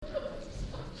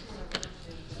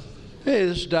Hey,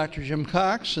 this is Dr. Jim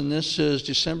Cox, and this is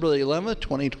December the 11th,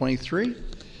 2023.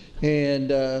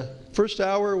 And first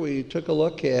hour, we took a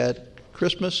look at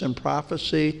Christmas and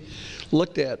prophecy,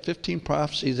 looked at 15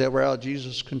 prophecies that were out of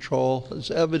Jesus' control as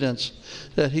evidence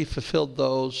that he fulfilled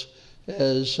those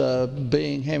as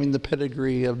having the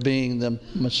pedigree of being the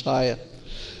Messiah.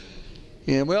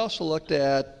 And we also looked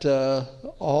at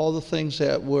all the things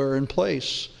that were in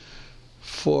place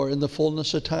in the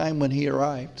fullness of time when he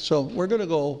arrived. So we're going to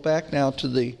go back now to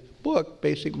the book,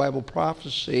 Basic Bible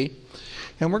Prophecy,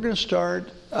 and we're going to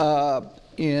start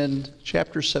in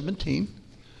chapter 17.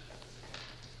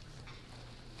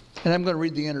 And I'm going to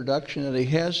read the introduction that he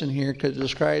has in here because it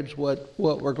describes what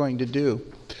we're going to do.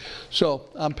 So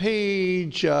on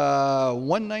page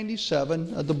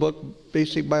 197 of the book,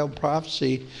 Basic Bible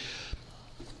Prophecy,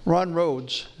 Ron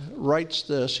Rhodes writes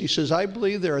this. He says, I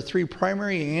believe there are three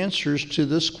primary answers to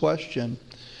this question.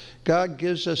 God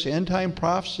gives us end-time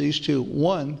prophecies to,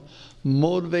 1,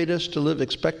 motivate us to live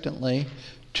expectantly,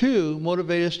 2,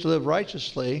 motivate us to live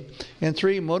righteously, and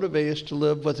 3, motivate us to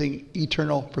live with an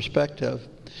eternal perspective.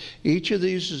 Each of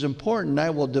these is important, and I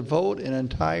will devote an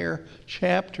entire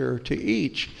chapter to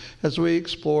each as we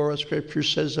explore what Scripture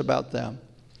says about them.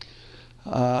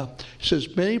 It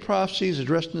says, many prophecies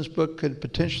addressed in this book could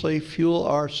potentially fuel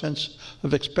our sense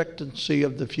of expectancy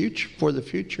of the future, for the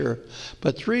future,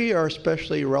 but 3 are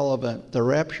especially relevant. The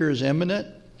rapture is imminent.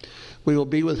 We will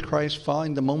be with Christ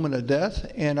following the moment of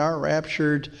death, and our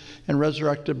raptured and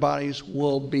resurrected bodies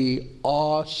will be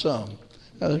awesome.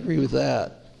 I agree with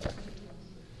that.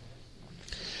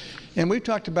 And we've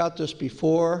talked about this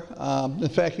before. In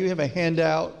fact, you have a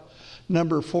handout,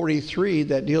 number 43,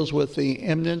 that deals with the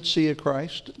imminency of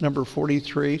Christ, number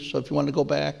 43. So if you want to go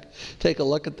back, take a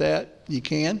look at that, you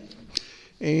can.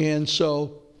 And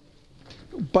so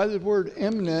by the word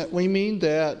imminent, we mean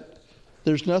that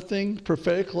there's nothing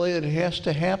prophetically that has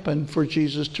to happen for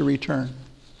Jesus to return.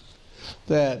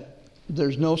 That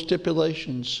there's no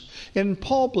stipulations. And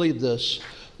Paul believed this.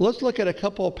 Let's look at a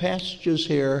couple of passages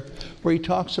here where he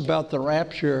talks about the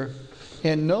rapture.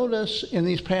 And notice in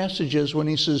these passages when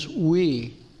he says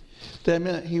we, that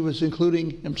meant he was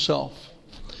including himself.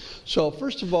 So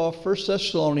first of all, 1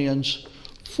 Thessalonians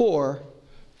 4,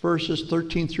 verses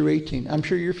 13 through 18. I'm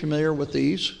sure you're familiar with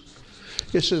these.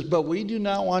 It says, but we do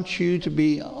not want you to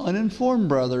be uninformed,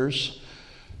 brothers,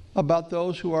 about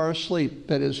those who are asleep,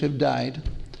 that is, have died,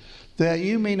 that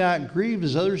you may not grieve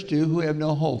as others do who have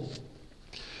no hope.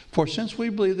 For since we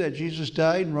believe that Jesus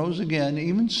died and rose again,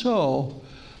 even so,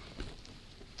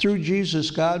 through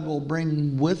Jesus, God will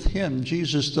bring with him,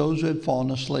 Jesus, those who had fallen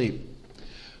asleep.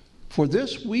 For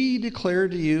this we declare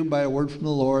to you by a word from the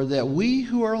Lord, that we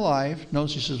who are alive,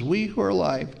 notice he says, we who are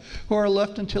alive, who are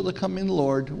left until the coming of the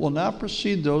Lord, will not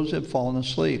precede those who have fallen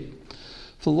asleep.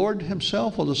 For the Lord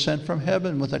himself will descend from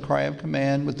heaven with a cry of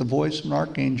command, with the voice of an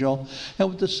archangel, and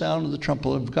with the sound of the trumpet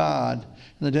of God.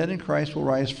 And the dead in Christ will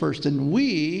rise first. And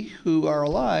we who are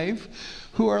alive,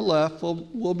 who are left,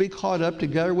 will be caught up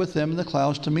together with them in the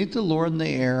clouds to meet the Lord in the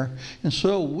air. And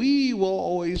so we will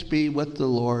always be with the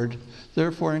Lord.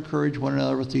 Therefore encourage one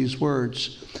another with these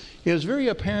words. It was very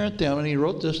apparent then when he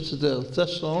wrote this to the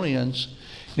Thessalonians,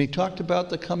 and he talked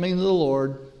about the coming of the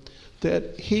Lord,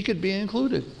 that he could be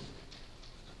included.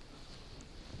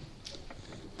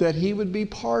 That he would be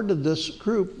part of this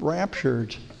group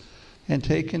raptured and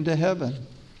taken to heaven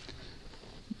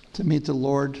to meet the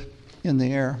Lord in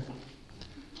the air.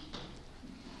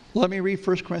 Let me read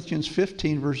 1 Corinthians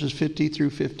 15, verses 50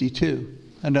 through 52.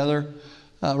 Another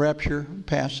rapture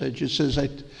passage. It says,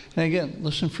 and again,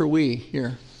 listen for we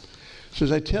here. It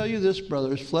says, I tell you this,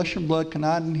 brothers, flesh and blood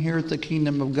cannot inherit the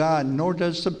kingdom of God, nor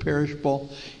does the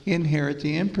perishable inherit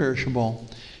the imperishable.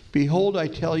 Behold, I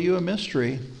tell you a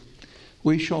mystery.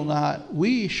 We shall not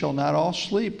all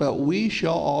sleep, but we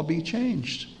shall all be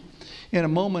changed. In a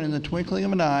moment, in the twinkling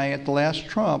of an eye, at the last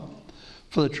trump,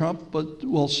 for the trumpet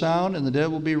will sound, and the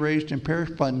dead will be raised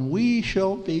imperishable, and we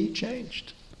shall be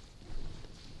changed.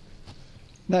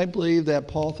 And I believe that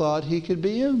Paul thought he could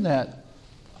be in that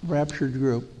raptured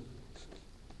group.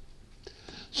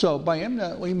 So by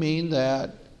imminent, we mean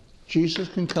that Jesus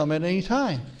can come at any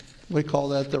time. We call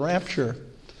that the rapture.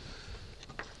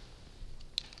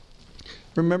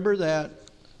 Remember that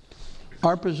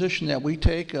our position that we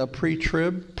take, a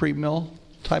pre-trib, pre-mill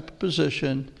type of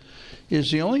position,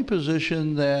 is the only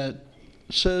position that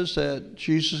says that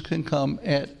Jesus can come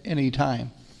at any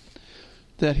time,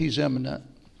 that he's imminent.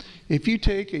 If you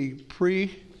take a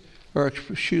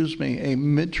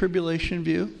mid-tribulation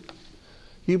view,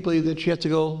 you believe that you have to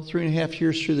go 3.5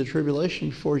 years through the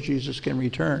tribulation before Jesus can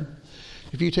return.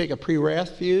 If you take a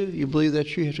pre-wrath view, you believe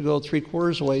that you have to go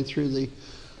 3/4 way through the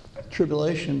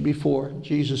tribulation before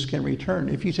Jesus can return.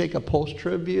 If you take a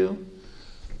post-trib view,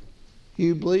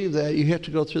 you believe that you have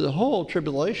to go through the whole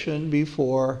tribulation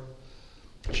before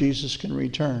Jesus can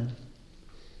return.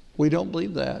 We don't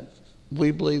believe that.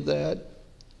 We believe that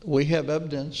we have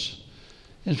evidence.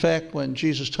 In fact, when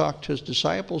Jesus talked to his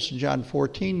disciples in John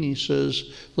 14, he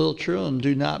says, little children,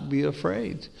 do not be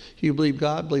afraid. You believe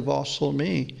God, believe also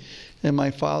me. In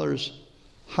my Father's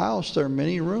house there are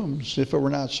many rooms. If it were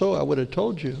not so, I would have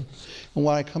told you. And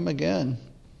when I come again,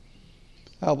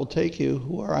 I will take you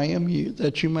where I am, you,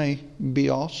 that you may be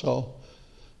also.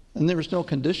 And there was no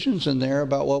conditions in there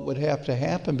about what would have to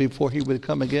happen before he would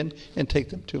come again and take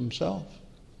them to himself.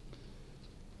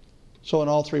 So in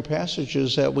all three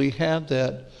passages that we have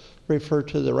that refer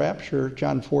to the rapture,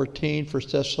 John 14, 1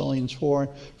 Thessalonians 4,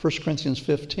 1 Corinthians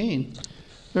 15,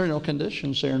 there are no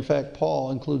conditions there. In fact,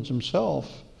 Paul includes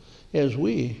himself as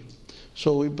we.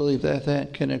 So we believe that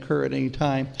that can occur at any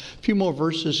time. A few more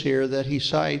verses here that he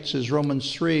cites is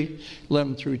Romans 3,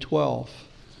 11 through 12.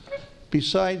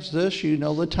 Besides this, you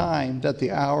know the time, that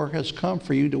the hour has come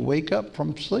for you to wake up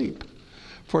from sleep.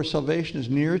 For salvation is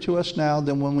nearer to us now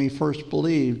than when we first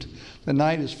believed. The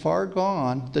night is far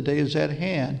gone, the day is at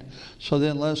hand. So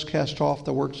then let us cast off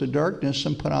the works of darkness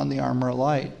and put on the armor of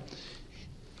light.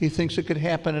 He thinks it could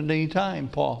happen at any time,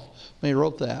 Paul, when he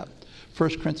wrote that.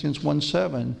 1 Corinthians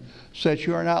 1:7, so that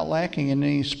you are not lacking in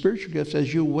any spiritual gifts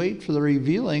as you wait for the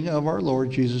revealing of our Lord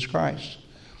Jesus Christ.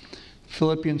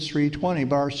 Philippians 3:20,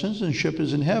 but our citizenship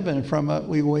is in heaven, and from it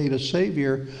we await a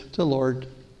Savior, the Lord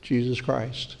Jesus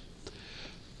Christ.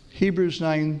 Hebrews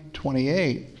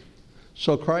 9:28,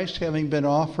 so Christ, having been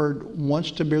offered once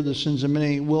to bear the sins of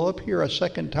many, will appear a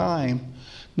second time,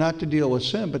 not to deal with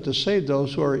sin, but to save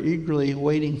those who are eagerly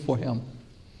waiting for him.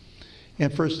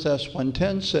 And 1 Thess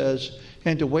 1:10 says,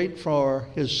 and to wait for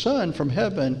his Son from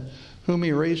heaven, whom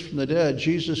he raised from the dead,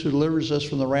 Jesus, who delivers us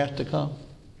from the wrath to come.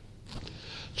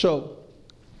 So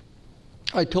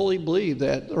I totally believe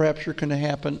that the rapture can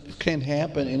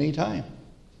happen anytime.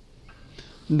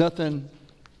 Nothing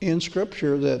in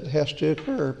Scripture that has to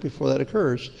occur before that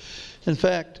occurs. In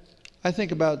fact, I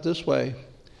think about it this way.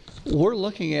 We're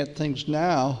looking at things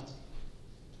now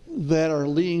that are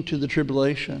leading to the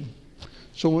tribulation.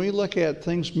 So when we look at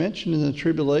things mentioned in the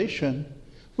tribulation,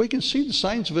 we can see the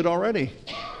signs of it already.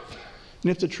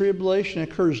 And if the tribulation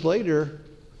occurs later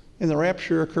and the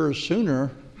rapture occurs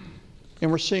sooner, and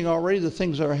we're seeing already the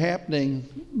things that are happening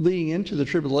leading into the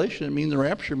tribulation, it means the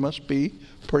rapture must be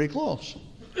pretty close.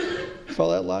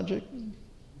 Follow that logic?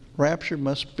 Rapture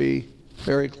must be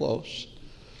very close.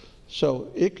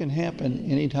 So it can happen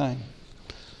anytime.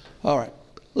 All right,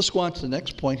 let's go on to the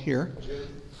next point here. Jim?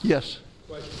 Yes.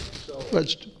 Question. So,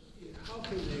 how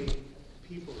can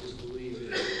people who believe in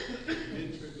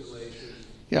mid-tribulation,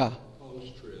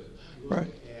 post-trib, look right.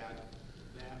 at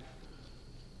that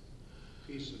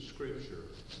piece of scripture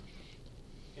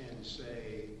and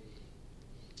say,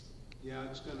 yeah,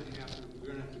 it's going to happen, we're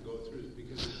going to have to go through this,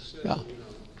 because it says,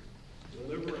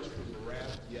 deliver us from the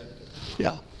wrath yet to come.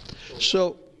 Yeah.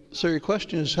 So your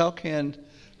question is,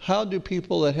 how do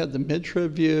people that had the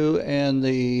mid-trib view and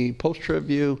the post-trib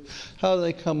view, how do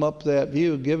they come up that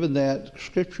view, given that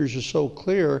scriptures are so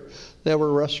clear that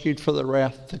we're rescued for the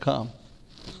wrath to come?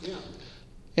 Yeah.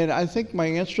 And I think my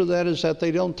answer to that is that they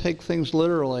don't take things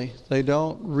literally. They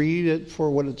don't read it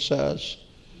for what it says.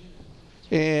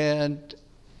 And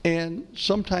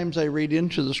sometimes they read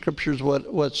into the scriptures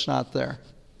what's not there.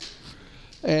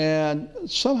 And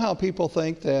somehow people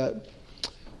think that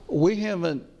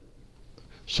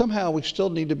somehow we still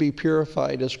need to be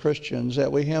purified as Christians,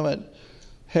 that we haven't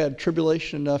had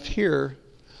tribulation enough here,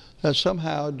 that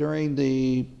somehow during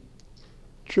the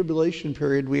tribulation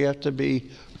period we have to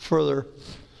be further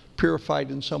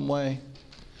purified in some way.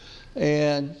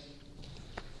 And,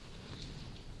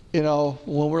 when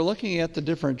we're looking at the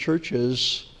different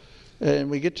churches, and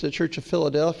we get to the Church of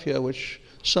Philadelphia, which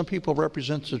some people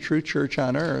represents the true church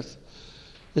on earth,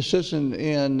 it says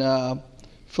in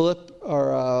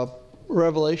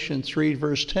Revelation 3,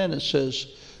 verse 10, it says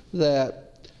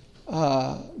that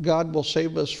God will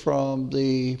save us from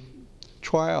the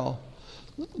trial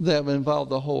that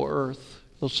involved the whole earth.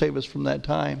 He'll save us from that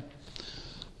time.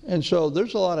 And so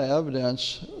there's a lot of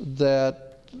evidence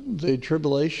that the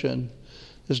tribulation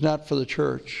is not for the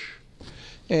church.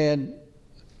 And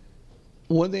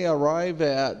when they arrive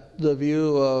at the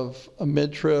view of a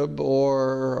mid-trib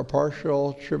or a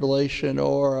partial tribulation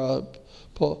or a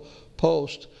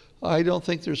post, I don't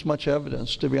think there's much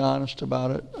evidence, to be honest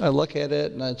about it. I look at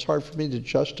it and it's hard for me to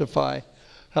justify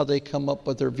how they come up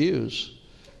with their views.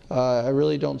 I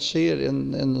really don't see it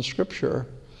in the scripture.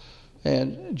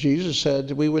 And Jesus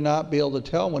said we would not be able to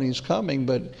tell when he's coming,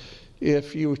 but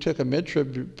if you took a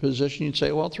mid-trib position, you'd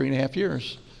say, well, 3.5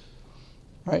 years,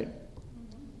 right?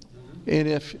 And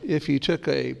if you took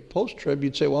a post-trib,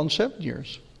 you'd say, well, in 7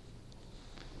 years.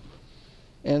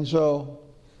 And so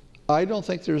I don't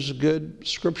think there's good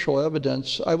scriptural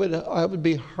evidence. I would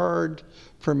be hard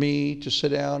for me to sit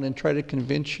down and try to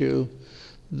convince you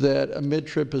that a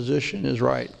mid-trib position is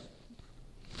right,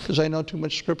 because I know too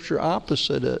much scripture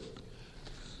opposite it.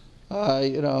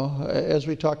 As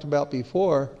we talked about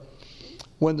before,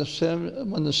 when the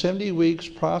 70 weeks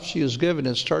prophecy is given,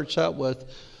 it starts out with,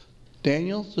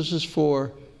 Daniel, this is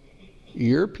for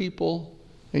your people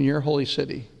and your holy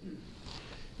city.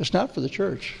 It's not for the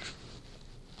church.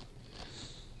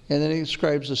 And then he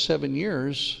describes the 7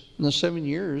 years, and the 7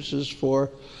 years is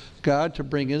for God to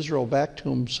bring Israel back to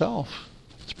himself.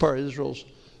 It's part of Israel's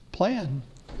plan,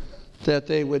 that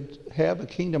they would have a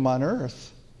kingdom on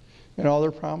earth, and all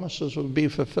their promises would be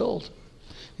fulfilled.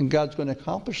 And God's going to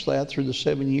accomplish that through the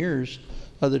 7 years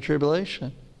of the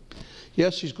tribulation.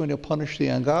 Yes, he's going to punish the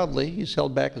ungodly. He's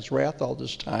held back his wrath all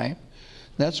this time.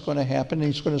 That's going to happen.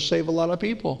 And he's going to save a lot of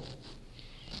people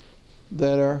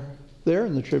that are there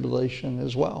in the tribulation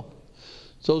as well.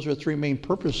 Those are 3 main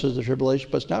purposes of the tribulation,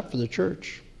 but it's not for the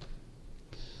church.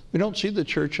 We don't see the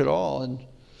church at all. And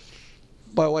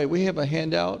by the way, we have a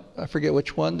handout, I forget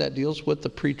which one, that deals with the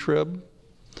pre-trib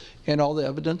and all the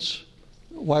evidence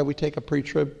why we take a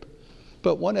pre-trib.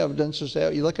 But one evidence is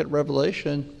that you look at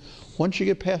Revelation, once you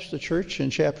get past the church in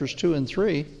chapters 2 and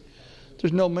 3,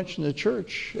 there's no mention of the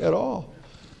church at all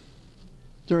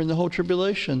during the whole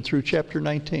tribulation through chapter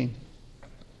 19.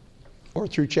 Or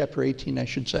through chapter 18, I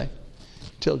should say,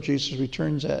 until Jesus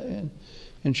returns in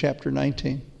chapter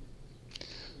 19.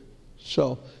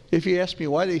 So if you ask me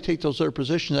why they take those other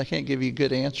positions, I can't give you a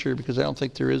good answer, because I don't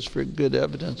think there is for good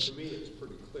evidence. To me, it's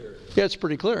pretty clear. Yeah, it's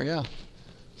pretty clear, yeah,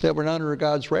 that we're not under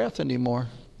God's wrath anymore.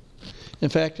 In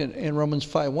fact, in Romans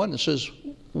 5:1, it says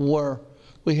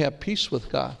we have peace with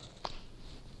God,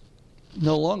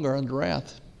 no longer under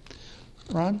wrath.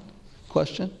 Ron,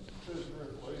 question? It says in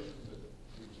Revelation that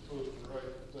he was supposed to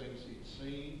write the things he'd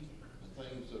seen, the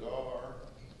things that are.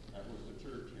 That was the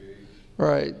church age.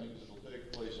 Right. Things that will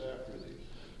take place after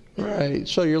these. Right.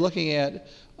 So you're looking at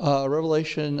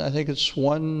Revelation, I think it's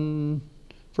 1,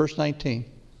 verse 19.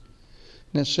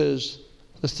 And it says,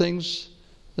 the things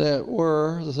that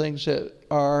were, the things that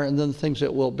are, and then the things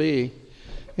that will be.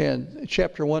 And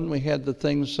chapter 1, we had the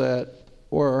things that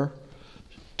were.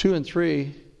 2 and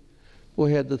 3,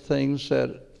 we had the things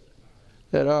that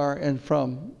are. And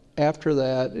from after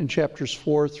that, in chapters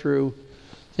 4 through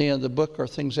the end of the book, are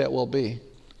things that will be.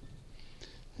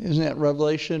 Isn't that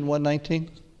Revelation 1:19?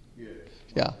 Yeah.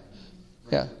 Yeah.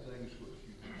 Yeah. The things which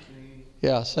you can see,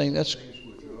 Yeah, saying that's things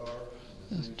which are,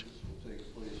 and the things that will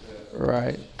take place after.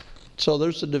 right. So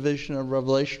there's the division of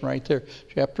Revelation right there.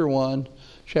 Chapter 1,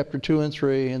 chapter 2 and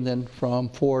 3, and then from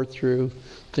 4 through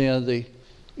the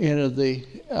end of the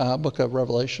book of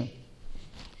Revelation.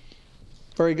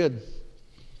 Very good.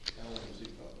 Al Lindsay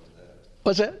taught me that.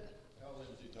 What's that? Al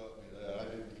Lindsay taught me that. I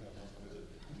didn't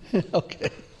come up with it. Okay.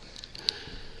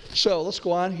 So let's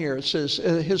go on here. It says,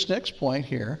 his next point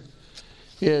here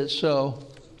is, so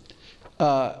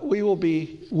we will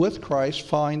be with Christ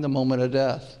following the moment of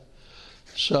death.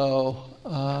 So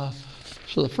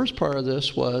the first part of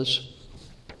this was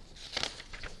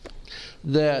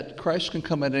that Christ can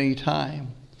come at any time.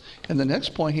 And the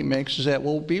next point he makes is that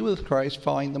we'll be with Christ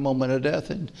following the moment of death.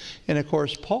 And of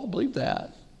course, Paul believed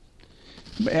that.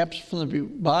 Absent from the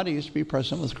body is to be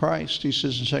present with Christ, he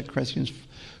says in 2 Corinthians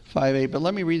 5:8. But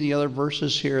let me read the other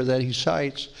verses here that he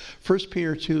cites. 1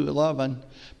 Peter 2:11.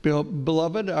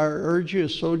 Beloved, I urge you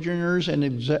as sojourners and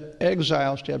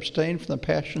exiles to abstain from the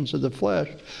passions of the flesh,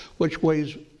 which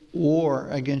wage war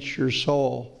against your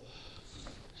soul.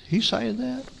 He cited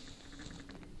that.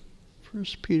 1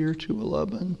 Peter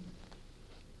 2:11.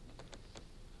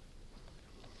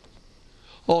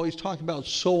 Oh, he's talking about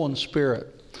soul and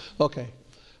spirit. Okay,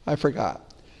 I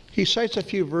forgot. He cites a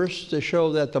few verses to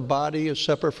show that the body is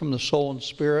separate from the soul and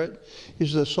spirit. He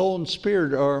says the soul and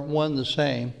spirit are one and the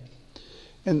same.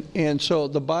 And so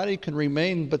the body can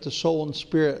remain, but the soul and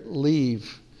spirit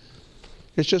leave.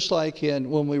 It's just like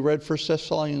when we read 1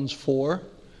 Thessalonians 4,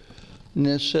 and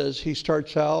it says, he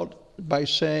starts out by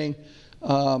saying,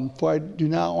 for I do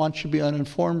not want you to be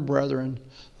uninformed, brethren,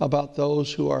 about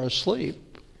those who are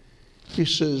asleep. He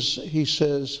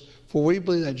says, for we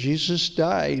believe that Jesus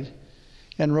died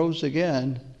and rose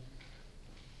again.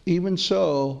 Even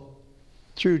so,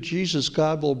 through Jesus,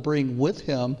 God will bring with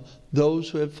him those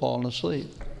who have fallen asleep.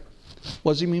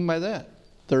 What does he mean by that?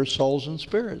 Their souls and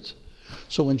spirits.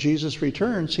 So when Jesus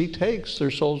returns, he takes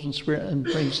their souls and spirit and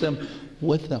brings them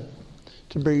with him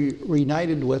to be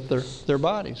reunited with their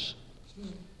bodies.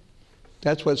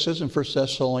 That's what it says in 1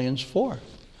 Thessalonians 4.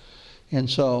 And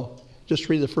so just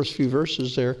read the first few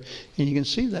verses there, and you can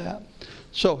see that.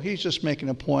 So he's just making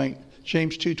a point.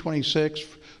 James 2:26,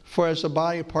 for as the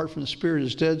body apart from the spirit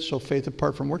is dead, so faith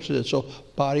apart from works is dead. So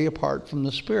body apart from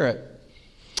the spirit.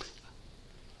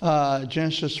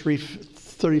 Genesis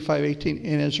 3:35-18,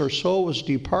 and as her soul was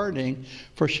departing,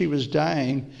 for she was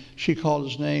dying, she called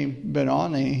his name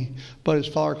Benoni, but his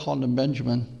father called him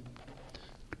Benjamin.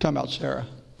 Talking about Sarah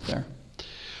there.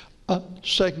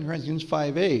 2 Corinthians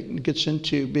 5:8 gets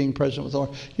into being present with the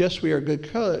Lord. Yes, we are good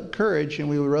courage, and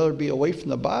we would rather be away from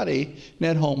the body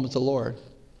than at home with the Lord.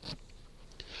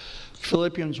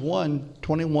 Philippians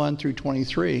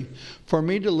 1:21-23. For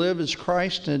me to live is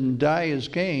Christ and die is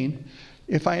gain.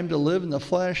 If I am to live in the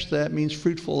flesh, that means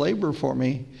fruitful labor for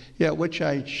me. Yet which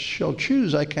I shall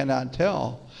choose, I cannot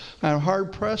tell. I am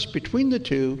hard pressed between the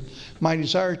two. My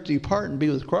desire to depart and be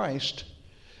with Christ,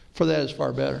 for that is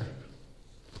far better.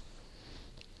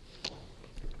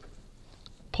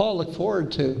 Paul looked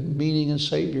forward to meeting his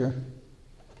Savior.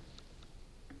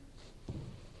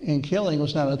 And killing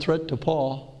was not a threat to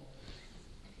Paul.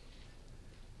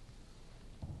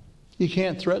 You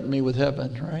can't threaten me with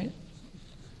heaven, right?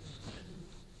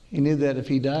 He knew that if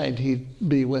he died, he'd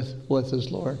be with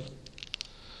his Lord.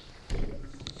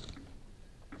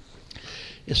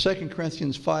 In 2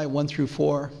 Corinthians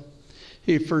 5:1-4,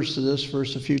 he refers to this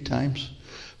verse a few times.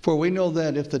 For we know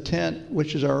that if the tent,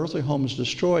 which is our earthly home, is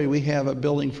destroyed, we have a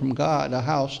building from God, a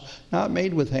house not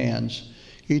made with hands,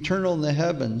 eternal in the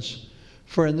heavens.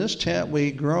 For in this tent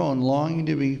we groan, longing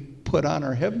to be put on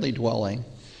our heavenly dwelling.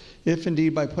 If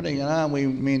indeed by putting it on we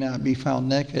may not be found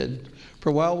naked.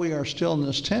 For while we are still in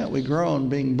this tent, we groan,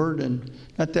 being burdened,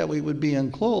 not that we would be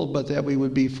unclothed, but that we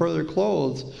would be further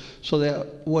clothed, so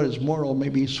that what is mortal may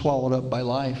be swallowed up by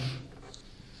life.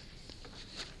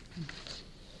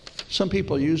 Some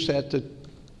people use that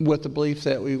with the belief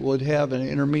that we would have an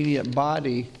intermediate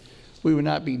body. We would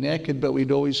not be naked, but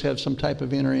we'd always have some type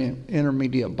of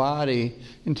intermediate body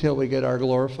until we get our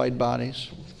glorified bodies.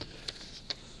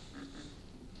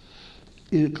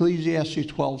 Ecclesiastes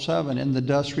 12:7, and the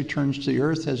dust returns to the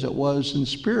earth as it was, and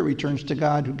spirit returns to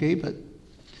God who gave it.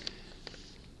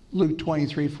 Luke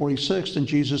 23:46, and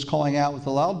Jesus calling out with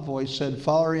a loud voice said,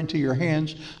 Father, into your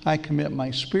hands I commit my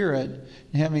spirit.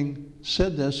 And having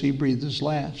said this, he breathed his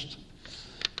last.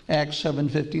 Acts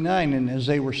 7:59, and as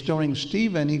they were stoning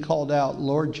Stephen, he called out,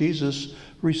 Lord Jesus,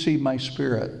 receive my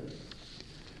spirit.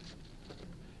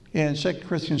 And 2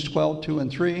 Corinthians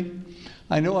 12:2-3,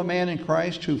 I know a man in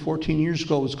Christ who 14 years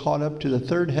ago was caught up to the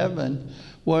third heaven,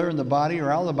 whether in the body or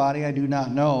out of the body, I do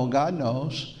not know. God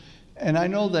knows. And I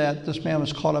know that this man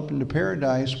was caught up into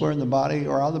paradise, whether in the body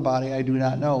or out of the body, I do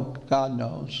not know. God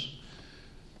knows.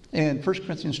 And 1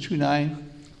 Corinthians 2:9,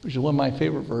 which is one of my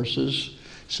favorite verses,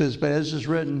 says, but as is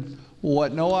written,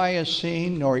 what no eye has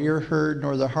seen, nor ear heard,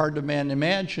 nor the heart of man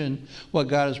imagined, what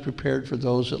God has prepared for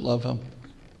those that love him.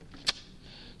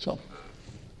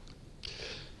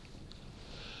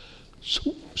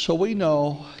 So we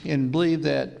know and believe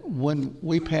that when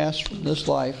we pass from this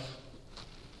life,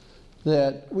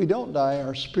 that we don't die,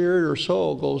 our spirit or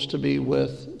soul goes to be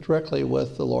directly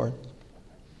with the Lord.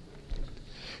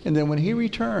 And then when he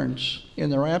returns in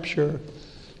the rapture,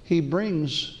 he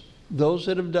brings those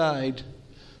that have died,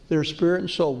 their spirit and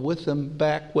soul with them,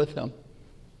 back with him.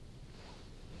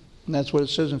 And that's what it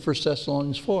says in 1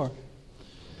 Thessalonians 4.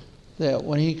 That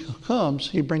when he comes,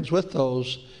 he brings with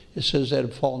those, it says, that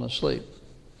have fallen asleep.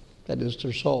 That is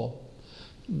their soul.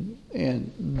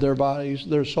 And their bodies,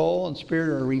 their soul and spirit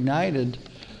are reunited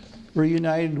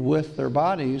with their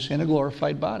bodies in a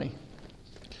glorified body.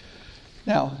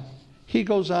 Now, he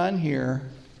goes on here,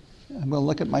 I'm going to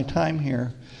look at my time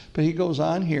here, but he goes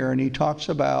on here and he talks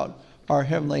about our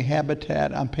heavenly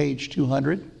habitat on page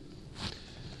 200.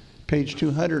 Page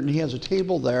 200, and he has a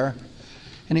table there,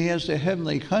 and he has the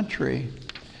heavenly country.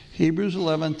 Hebrews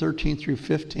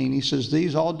 11:13-15, he says,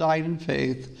 these all died in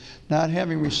faith, not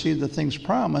having received the things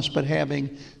promised, but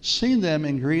having seen them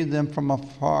and greeted them from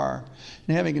afar,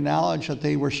 and having acknowledged that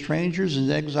they were strangers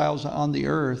and exiles on the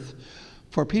earth.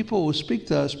 For people who speak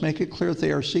to us make it clear that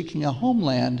they are seeking a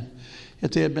homeland.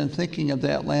 If they had been thinking of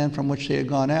that land from which they had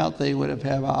gone out, they would have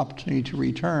had an opportunity to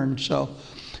return. So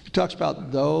he talks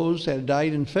about those that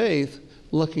died in faith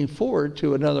looking forward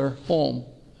to another home,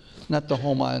 not the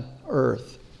home on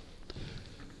earth.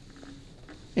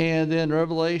 And then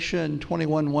Revelation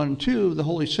 21, 1 and 2, the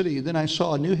holy city. Then I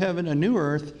saw a new heaven, a new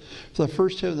earth. For the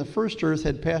first heaven and the first earth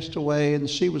had passed away, and the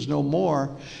sea was no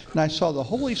more. And I saw the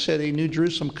holy city, New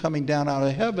Jerusalem, coming down out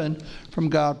of heaven from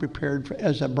God, prepared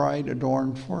as a bride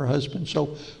adorned for her husband.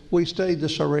 So we studied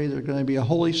this already. There's going to be a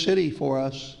holy city for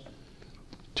us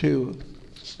to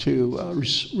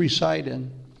reside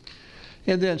in.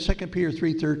 And then 2 Peter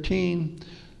 3:13.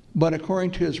 But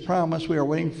according to his promise, we are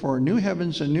waiting for new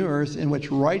heavens and new earth in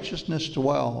which righteousness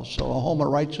dwells. So a home of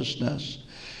righteousness.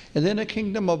 And then a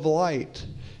kingdom of light,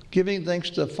 giving thanks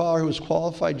to the Father who has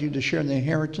qualified you to share in the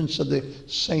inheritance of the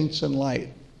saints in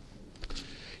light.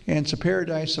 And it's a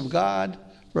paradise of God.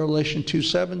 Revelation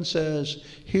 2:7 says,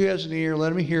 he who has an ear,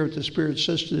 let him hear what the Spirit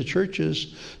says to the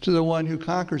churches. To the one who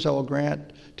conquers, I will grant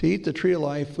to eat the tree of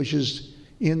life, which is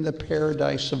in the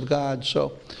paradise of God.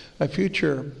 So a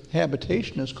future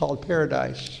habitation is called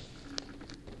paradise.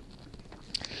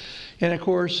 And of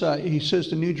course, he says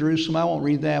the New Jerusalem. I won't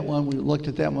read that one. We looked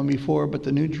at that one before. But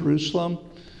the New Jerusalem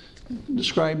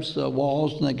describes the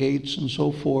walls and the gates and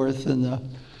so forth. And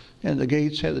the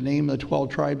gates had the name of the 12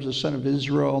 tribes of the son of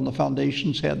Israel. And the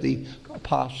foundations had the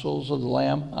apostles of the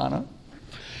Lamb on it.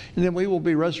 And then we will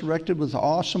be resurrected with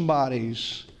awesome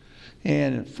bodies.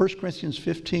 And 1 Corinthians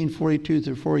 15, 42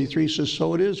 through 43 says,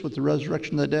 so it is with the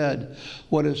resurrection of the dead.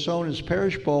 What is sown is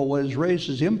perishable, what is raised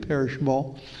is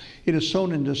imperishable. It is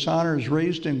sown in dishonor, is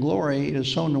raised in glory. It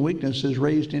is sown in weakness, is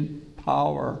raised in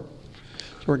power.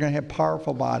 So we're going to have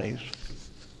powerful bodies.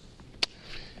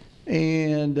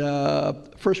 And 1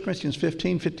 Corinthians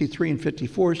 15, 53 and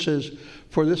 54 says,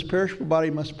 for this perishable body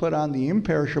must put on the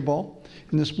imperishable,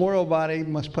 and this mortal body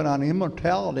must put on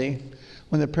immortality.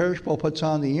 When the perishable puts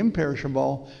on the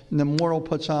imperishable, and the mortal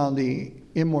puts on the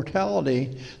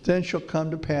immortality, then shall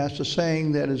come to pass the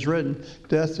saying that is written,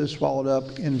 death is swallowed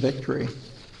up in victory.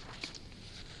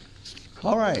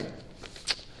 All right.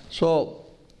 So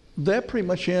that pretty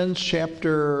much ends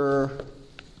chapter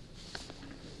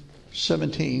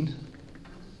 17.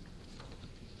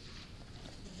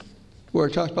 Where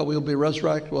it talks about we will be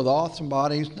resurrected with awesome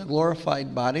bodies and a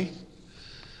glorified body.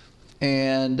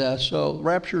 And so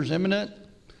rapture is imminent.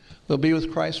 We'll be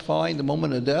with Christ following the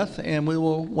moment of death, and we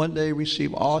will one day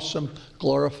receive awesome,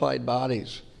 glorified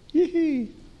bodies.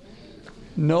 Yee-hee.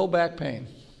 No back pain.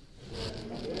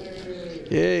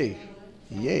 Yay.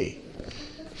 Yay.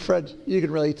 Fred, you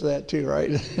can relate to that too,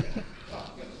 right?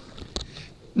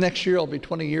 Next year will be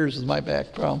 20 years with my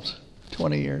back problems.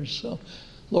 20 years. So,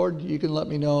 Lord, you can let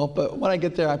me know. But when I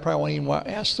get there, I probably won't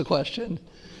even ask the question.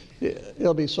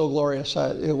 It'll be so glorious,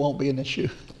 it won't be an issue.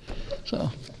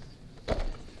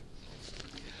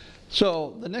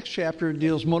 So the next chapter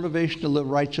deals motivation to live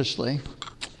righteously.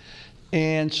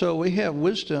 And so we have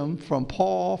wisdom from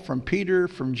Paul, from Peter,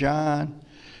 from John.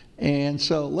 And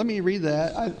so let me read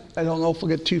that. I don't know if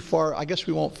we'll get too far. I guess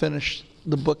we won't finish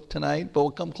the book tonight, but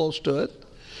we'll come close to it.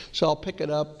 So I'll pick it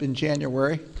up in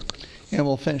January, and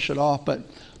we'll finish it off. But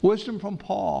wisdom from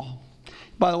Paul.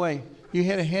 By the way, you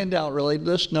had a handout related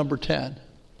to this, number 10.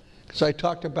 Because I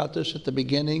talked about this at the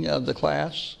beginning of the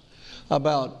class,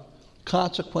 about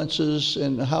consequences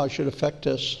and how it should affect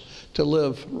us to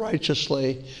live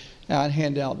righteously on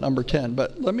handout number 10.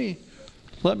 But let me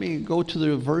go to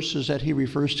the verses that he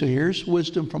refers to. Here's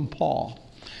wisdom from Paul.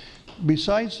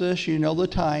 Besides this, you know the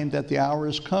time that the hour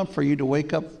has come for you to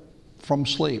wake up from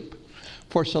sleep.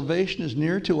 For salvation is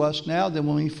nearer to us now than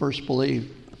when we first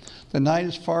believed. The night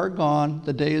is far gone,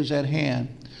 the day is at hand.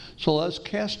 So let us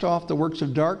cast off the works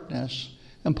of darkness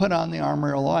and put on the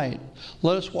armor of light.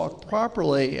 Let us walk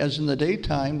properly as in the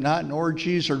daytime, not in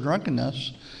orgies or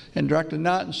drunkenness, and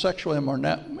not in sexual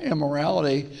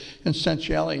immorality and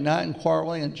sensuality, not in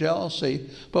quarreling and jealousy,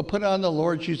 but put on the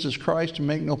Lord Jesus Christ and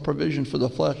make no provision for the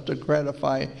flesh to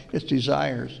gratify its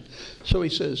desires. So he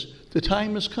says, the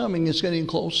time is coming, it's getting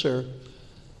closer.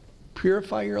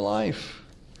 Purify your life.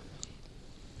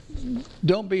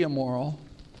 Don't be immoral.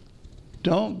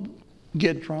 Don't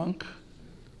get drunk.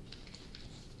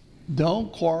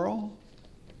 Don't quarrel.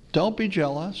 Don't be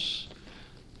jealous.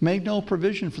 Make no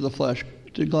provision for the flesh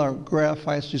to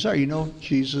gratify its desire. You know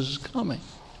Jesus is coming.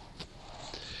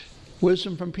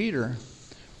 Wisdom from Peter.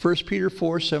 1 Peter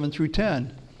 4, 7 through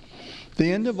 10.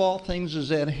 The end of all things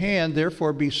is at hand,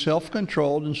 therefore be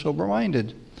self-controlled and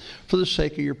sober-minded for the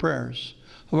sake of your prayers.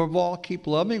 Above all, keep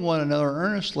loving one another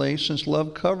earnestly, since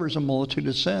love covers a multitude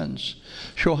of sins.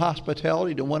 Show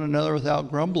hospitality to one another without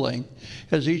grumbling.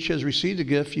 As each has received a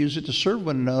gift, use it to serve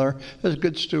one another as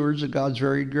good stewards of God's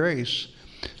varied grace.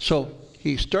 So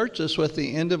he starts us with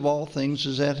the end of all things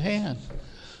is at hand.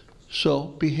 So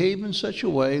behave in such a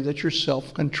way that you're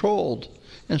self-controlled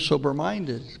and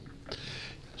sober-minded.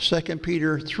 2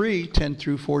 Peter 3, 10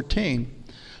 through 14.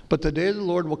 But the day of the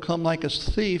Lord will come like a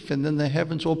thief, and then the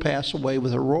heavens will pass away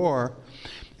with a roar,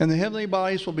 and the heavenly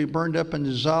bodies will be burned up and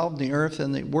dissolved in the earth,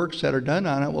 and the works that are done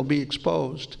on it will be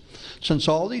exposed. Since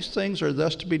all these things are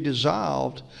thus to be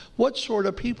dissolved, what sort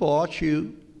of people ought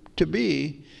you to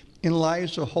be in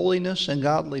lives of holiness and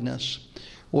godliness,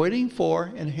 waiting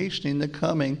for and hastening the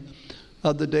coming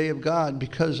of the day of God,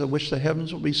 because of which the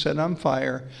heavens will be set on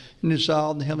fire and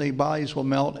dissolved, and the heavenly bodies will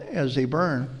melt as they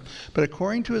burn. But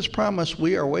according to his promise,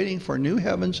 we are waiting for new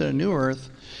heavens and a new earth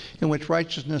in which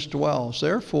righteousness dwells.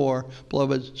 Therefore,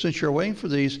 beloved, since you're waiting for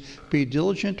these, be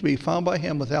diligent to be found by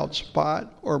him without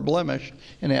spot or blemish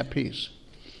and at peace.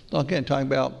 Again, talking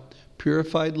about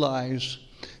purified lives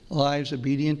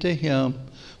obedient to him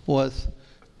with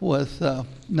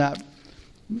not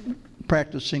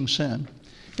practicing sin.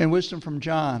 And wisdom from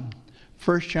John.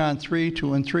 1 John 3,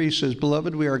 2 and 3 says,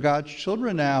 Beloved, we are God's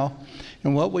children now,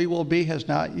 and what we will be has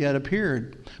not yet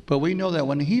appeared. But we know that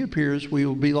when he appears, we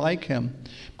will be like him,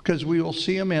 because we will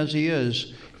see him as he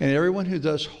is. And everyone who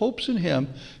thus hopes in him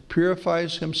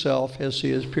purifies himself as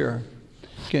he is pure.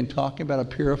 Again, talking about a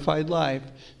purified life,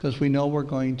 because we know we're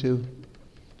going to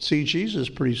see Jesus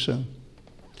pretty soon.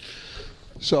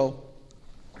 So,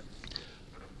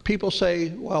 people say,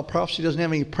 well, prophecy doesn't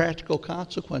have any practical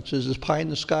consequences. It's pie in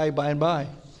the sky by and by.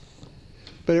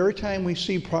 But every time we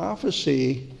see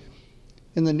prophecy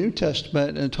in the New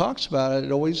Testament and it talks about it,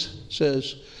 it always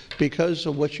says, because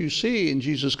of what you see in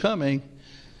Jesus coming,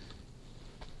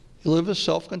 you live a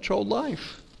self-controlled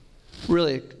life.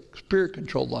 Really, a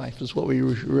spirit-controlled life is what we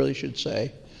really should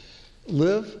say.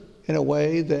 Live in a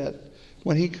way that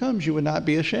when he comes, you would not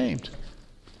be ashamed.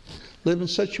 Live in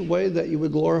such a way that you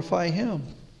would glorify him.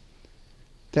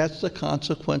 That's the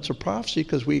consequence of prophecy,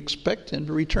 because we expect him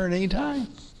to return any time.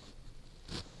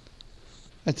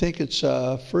 I think it's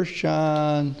 1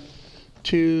 John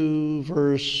 2,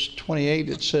 verse 28.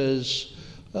 It says,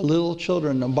 little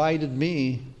children, abide in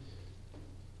me.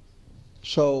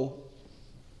 So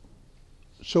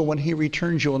when he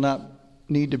returns, you will not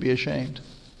need to be ashamed.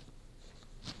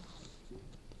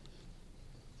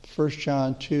 1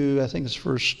 John 2, I think it's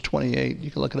verse 28.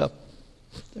 You can look it up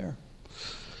there.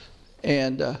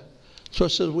 And so it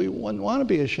says we wouldn't want to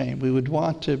be ashamed. We would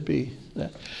want to be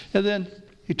that. And then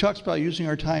he talks about using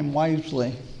our time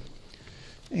wisely.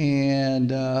 And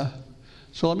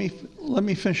so let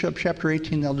me finish up chapter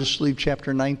 18. I'll just leave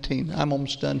chapter 19. I'm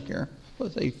almost done here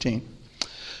with 18.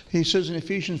 He says in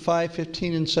Ephesians 5,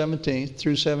 15 and 17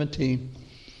 through 17,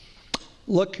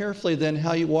 look carefully then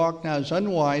how you walk, not as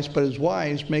unwise, but as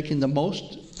wise, making the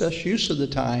best use of the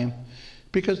time,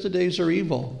 because the days are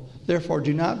evil. Therefore,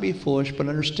 do not be foolish, but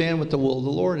understand what the will of the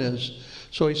Lord is.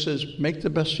 So he says, make the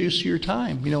best use of your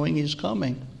time, knowing he's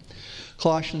coming.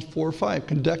 Colossians 4:5,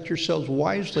 conduct yourselves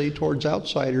wisely towards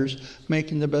outsiders,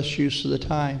 making the best use of the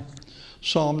time.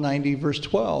 Psalm 90, verse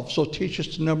 12, so teach us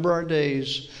to number our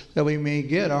days, that we may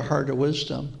get our heart of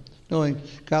wisdom. Knowing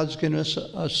God's given us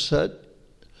a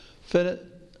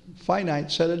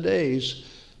finite set of days,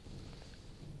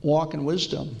 walk in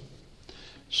wisdom.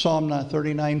 Psalm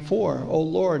 39:4, O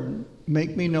Lord,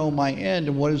 make me know my end,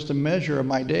 and what is the measure of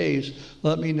my days.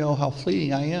 Let me know how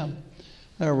fleeting I am.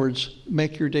 In other words,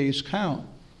 make your days count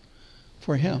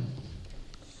for him.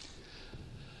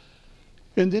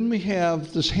 And then we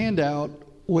have this handout,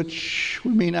 which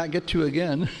we may not get to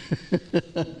again.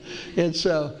 And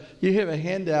so you have a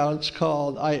handout. It's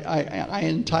called, I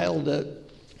entitled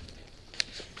it,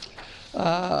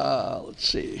 let's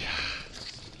see,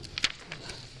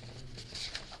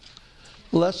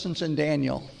 Lessons in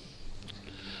Daniel.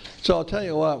 So I'll tell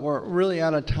you what, we're really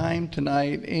out of time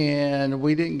tonight, and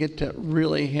we didn't get to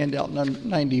really hand out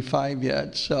 95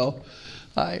 yet. So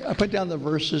I put down the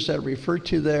verses that are referred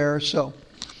to there. So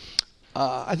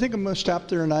I think I'm going to stop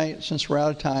there tonight since we're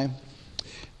out of time.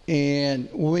 And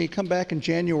when we come back in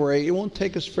January, it won't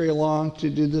take us very long to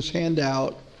do this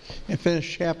handout and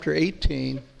finish chapter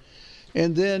 18.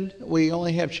 And then we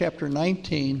only have chapter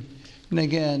 19. And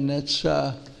again, it's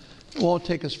it won't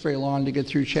take us very long to get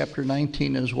through chapter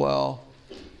 19 as well.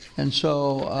 And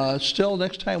so still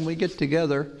next time we get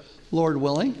together, Lord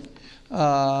willing,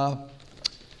 the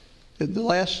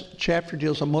last chapter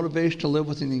deals on motivation to live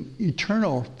with an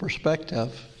eternal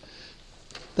perspective.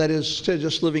 That is, instead of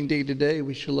just living day to day,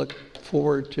 we should look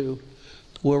forward to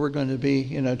where we're going to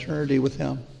be in eternity with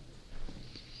him.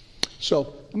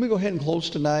 So I'm going to go ahead and close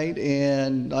tonight.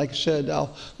 And like I said,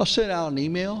 I'll send out an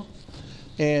email.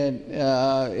 And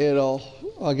it'll,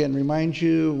 again, remind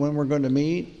you when we're going to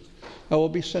meet. I will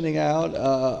be sending out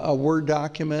a Word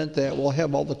document that will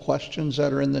have all the questions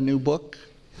that are in the new book.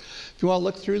 If you want to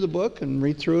look through the book and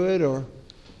read through it or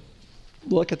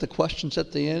look at the questions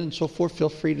at the end and so forth, feel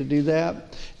free to do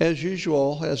that. As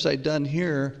usual, as I've done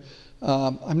here,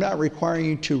 I'm not requiring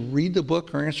you to read the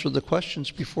book or answer the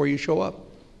questions before you show up.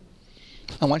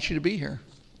 I want you to be here,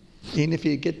 even if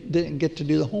you didn't get to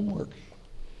do the homework.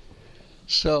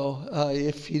 So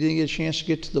if you didn't get a chance to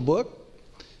get to the book,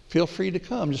 feel free to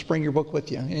come. Just bring your book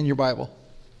with you and your Bible,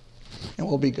 and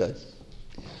we'll be good.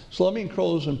 So let me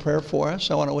close in prayer for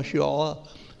us. I want to wish you all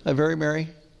a very Merry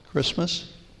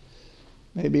Christmas.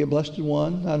 Maybe a blessed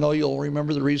one. I know you'll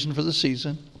remember the reason for the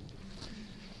season.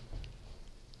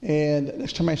 And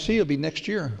next time I see you will be next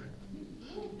year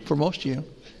for most of you.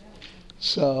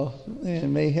 So,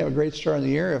 and may have a great start in the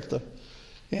year.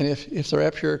 If the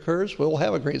rapture occurs, we'll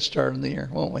have a great start in the year,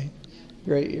 won't we?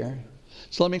 Great year.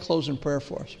 So let me close in prayer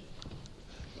for us.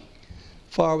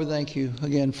 Father, we thank you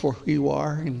again for who you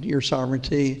are and your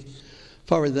sovereignty.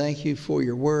 Father, thank you for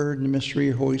your word and the mystery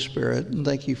of your Holy Spirit. And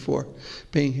thank you for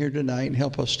being here tonight and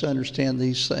help us to understand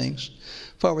these things.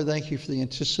 Father, thank you for the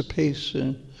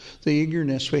anticipation, the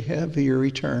eagerness we have for your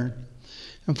return.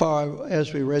 And Father,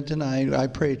 as we read tonight, I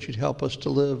pray that you'd help us to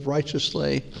live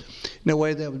righteously in a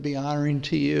way that would be honoring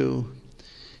to you,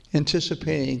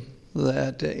 anticipating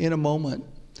that in a moment,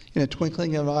 in a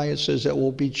twinkling of an eye, it says that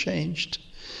we'll be changed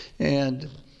and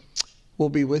we'll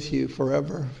be with you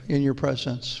forever in your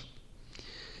presence.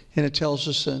 And it tells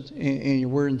us in your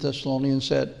word in Thessalonians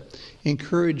that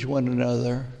encourage one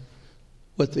another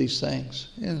with these things.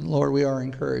 And Lord, we are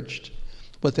encouraged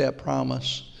with that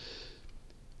promise.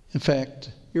 In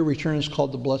fact, your return is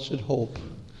called the blessed hope,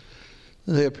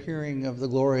 the appearing of the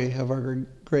glory of our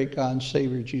great God and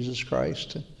Savior, Jesus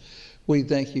Christ. And we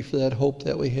thank you for that hope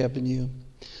that we have in you.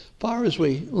 Father, as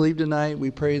we leave tonight,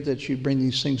 we pray that you bring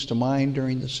these things to mind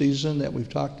during the season that we've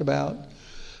talked about,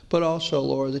 but also,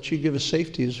 Lord, that you give us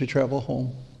safety as we travel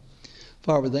home.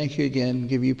 Father, thank you again,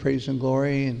 give you praise and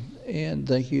glory, and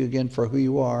thank you again for who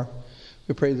you are.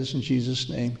 We pray this in Jesus'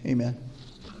 name. Amen.